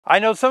I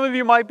know some of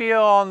you might be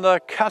on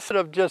the cusp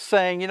of just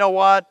saying, you know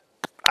what?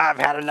 I've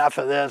had enough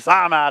of this.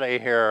 I'm out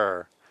of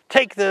here.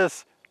 Take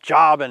this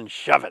job and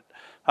shove it.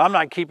 I'm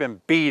not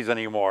keeping bees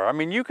anymore. I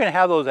mean, you can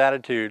have those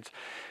attitudes.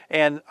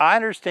 And I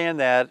understand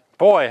that.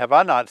 Boy, have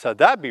I not said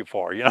that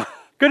before, you know.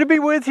 Good to be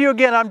with you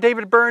again. I'm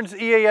David Burns,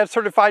 EAS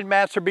Certified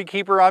Master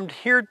Beekeeper. I'm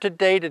here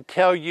today to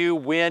tell you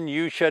when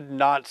you should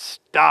not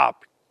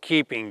stop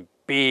keeping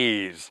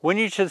bees. When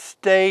you should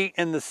stay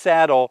in the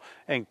saddle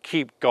and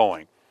keep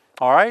going.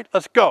 All right,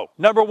 let's go.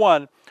 Number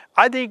one,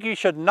 I think you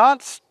should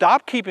not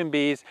stop keeping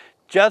bees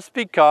just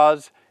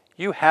because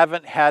you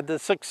haven't had the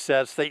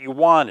success that you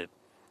wanted.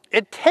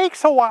 It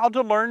takes a while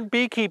to learn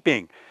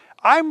beekeeping.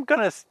 I'm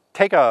going to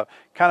take a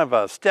kind of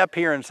a step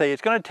here and say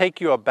it's going to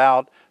take you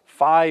about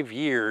 5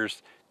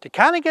 years to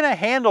kind of get a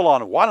handle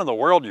on what in the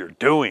world you're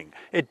doing.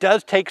 It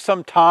does take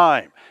some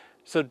time.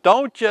 So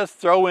don't just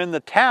throw in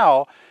the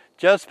towel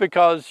just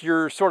because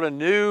you're sort of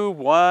new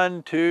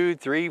 1, 2,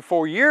 3,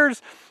 4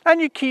 years and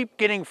you keep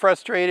getting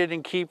frustrated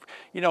and keep,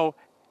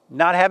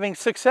 not having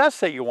success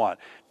that you want.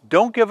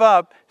 Don't give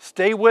up,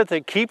 stay with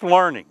it, keep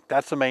learning.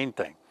 That's the main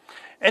thing.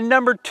 And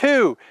number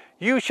two,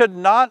 you should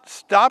not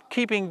stop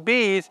keeping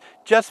bees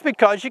just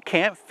because you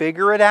can't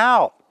figure it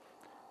out.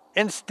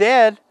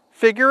 Instead,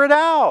 figure it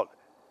out.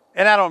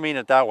 And I don't mean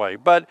it that way,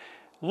 but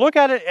look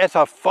at it as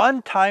a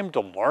fun time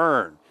to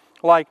learn.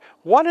 Like,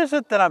 what is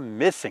it that I'm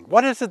missing?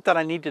 What is it that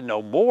I need to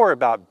know more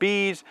about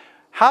bees?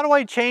 How do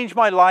I change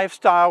my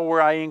lifestyle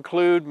where I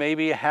include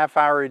maybe a half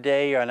hour a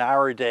day or an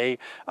hour a day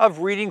of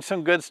reading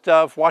some good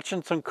stuff,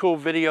 watching some cool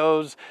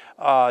videos,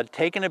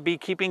 taking a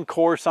beekeeping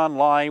course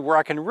online where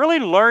I can really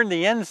learn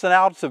the ins and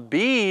outs of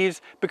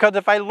bees, because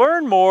if I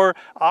learn more,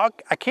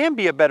 I can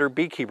be a better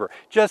beekeeper.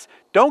 Just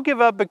don't give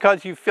up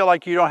because you feel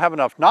like you don't have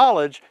enough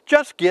knowledge.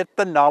 Just get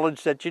the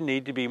knowledge that you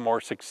need to be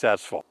more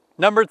successful.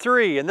 Number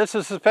three, and this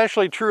is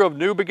especially true of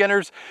new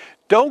beginners,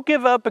 don't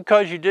give up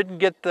because you didn't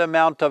get the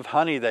amount of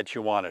honey that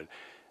you wanted.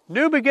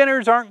 New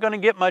beginners aren't going to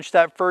get much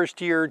that first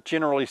year,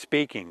 generally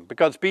speaking,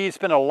 because bees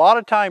spend a lot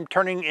of time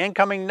turning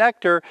incoming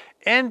nectar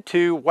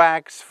into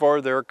wax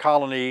for their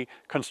colony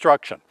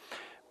construction.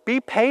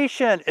 Be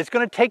patient. It's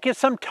going to take you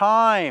some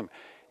time.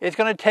 It's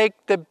going to take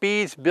the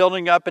bees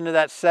building up into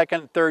that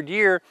second, third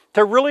year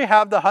to really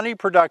have the honey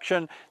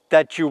production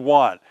that you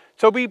want.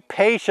 So be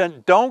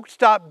patient. Don't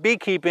stop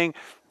beekeeping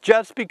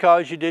just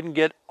because you didn't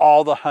get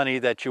all the honey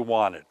that you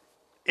wanted.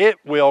 It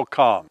will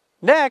come.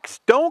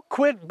 Next, don't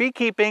quit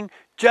beekeeping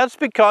just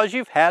because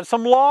you've had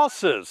some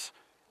losses.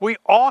 We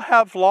all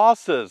have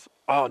losses.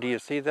 Oh, do you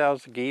see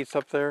those geese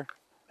up there?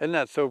 Isn't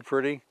that so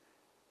pretty?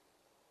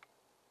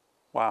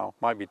 Wow,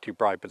 might be too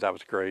bright, but that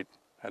was great.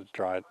 Had to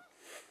try it.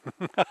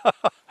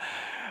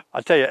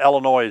 I tell you,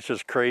 Illinois is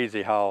just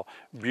crazy how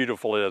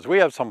beautiful it is. We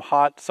have some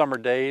hot summer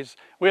days.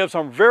 We have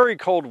some very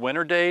cold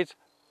winter days.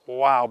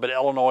 Wow, but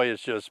Illinois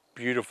is just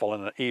beautiful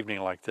in an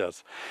evening like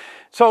this.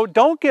 So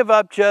don't give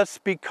up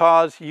just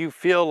because you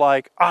feel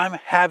like I'm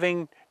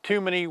having too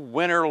many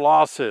winter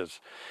losses.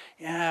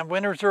 Yeah,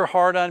 winters are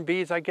hard on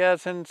bees, I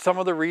guess, and some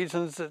of the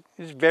reasons it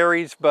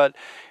varies, but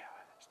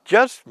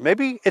just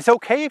maybe it's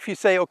okay if you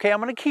say, okay,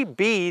 I'm going to keep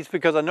bees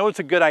because I know it's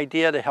a good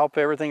idea to help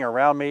everything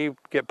around me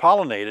get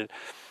pollinated.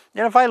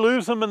 And if I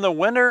lose them in the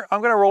winter,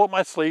 I'm going to roll up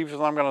my sleeves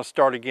and I'm going to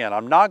start again.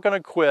 I'm not going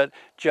to quit.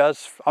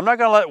 I'm not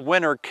going to let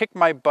winter kick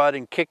my butt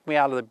and kick me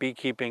out of the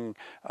beekeeping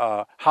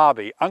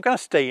hobby. I'm going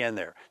to stay in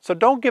there. So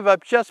don't give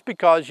up just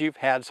because you've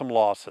had some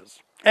losses.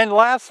 And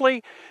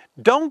lastly,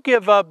 don't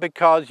give up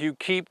because you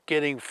keep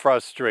getting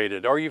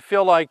frustrated or you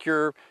feel like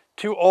you're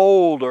too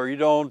old or you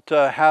don't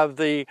have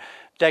the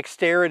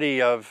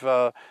dexterity of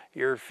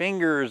your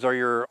fingers or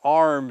your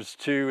arms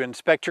to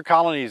inspect your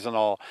colonies and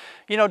all.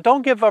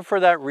 Don't give up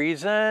for that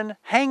reason.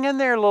 Hang in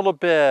there a little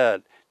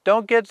bit.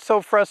 Don't get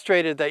so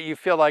frustrated that you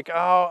feel like,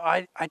 oh,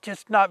 I'm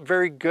just not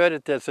very good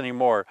at this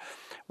anymore.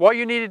 What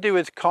you need to do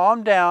is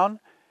calm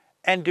down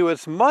and do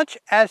as much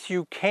as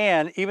you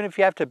can, even if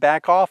you have to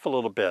back off a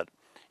little bit.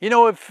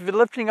 If you're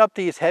lifting up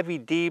these heavy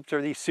deeps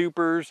or these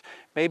supers,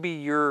 maybe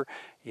you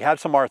have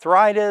some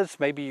arthritis,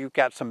 maybe you've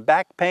got some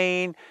back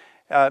pain,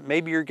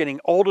 maybe you're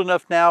getting old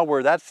enough now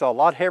where that's a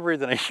lot heavier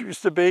than it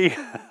used to be,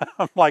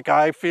 like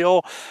I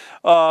feel.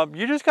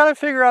 You just got to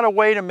figure out a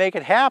way to make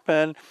it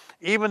happen,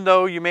 even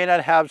though you may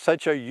not have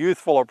such a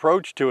youthful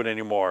approach to it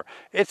anymore.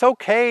 It's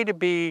okay to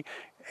be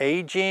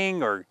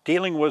aging or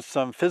dealing with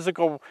some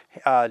physical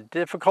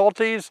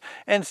difficulties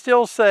and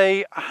still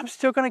say, I'm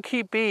still going to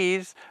keep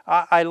bees.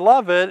 I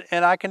love it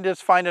and I can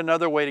just find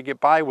another way to get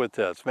by with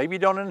this. Maybe you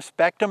don't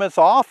inspect them as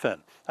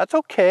often. That's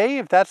okay.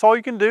 If that's all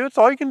you can do, it's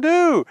all you can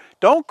do.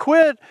 Don't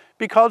quit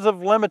because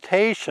of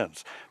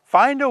limitations.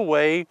 Find a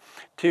way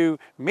to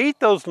meet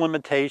those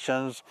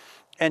limitations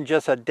and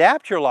just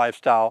adapt your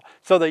lifestyle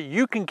so that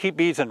you can keep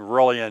bees and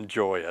really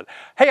enjoy it.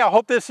 Hey, I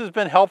hope this has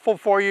been helpful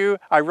for you.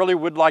 I really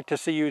would like to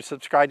see you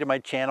subscribe to my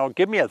channel.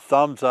 Give me a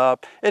thumbs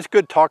up. It's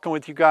good talking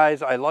with you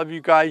guys. I love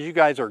you guys. You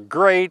guys are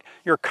great.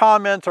 Your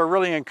comments are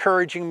really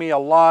encouraging me a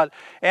lot.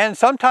 And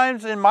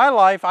sometimes in my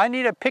life, I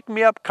need a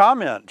pick-me-up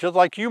comment, just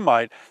like you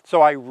might.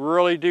 So I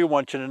really do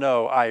want you to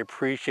know I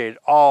appreciate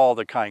all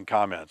the kind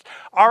comments.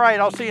 All right,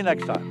 I'll see you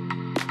next time.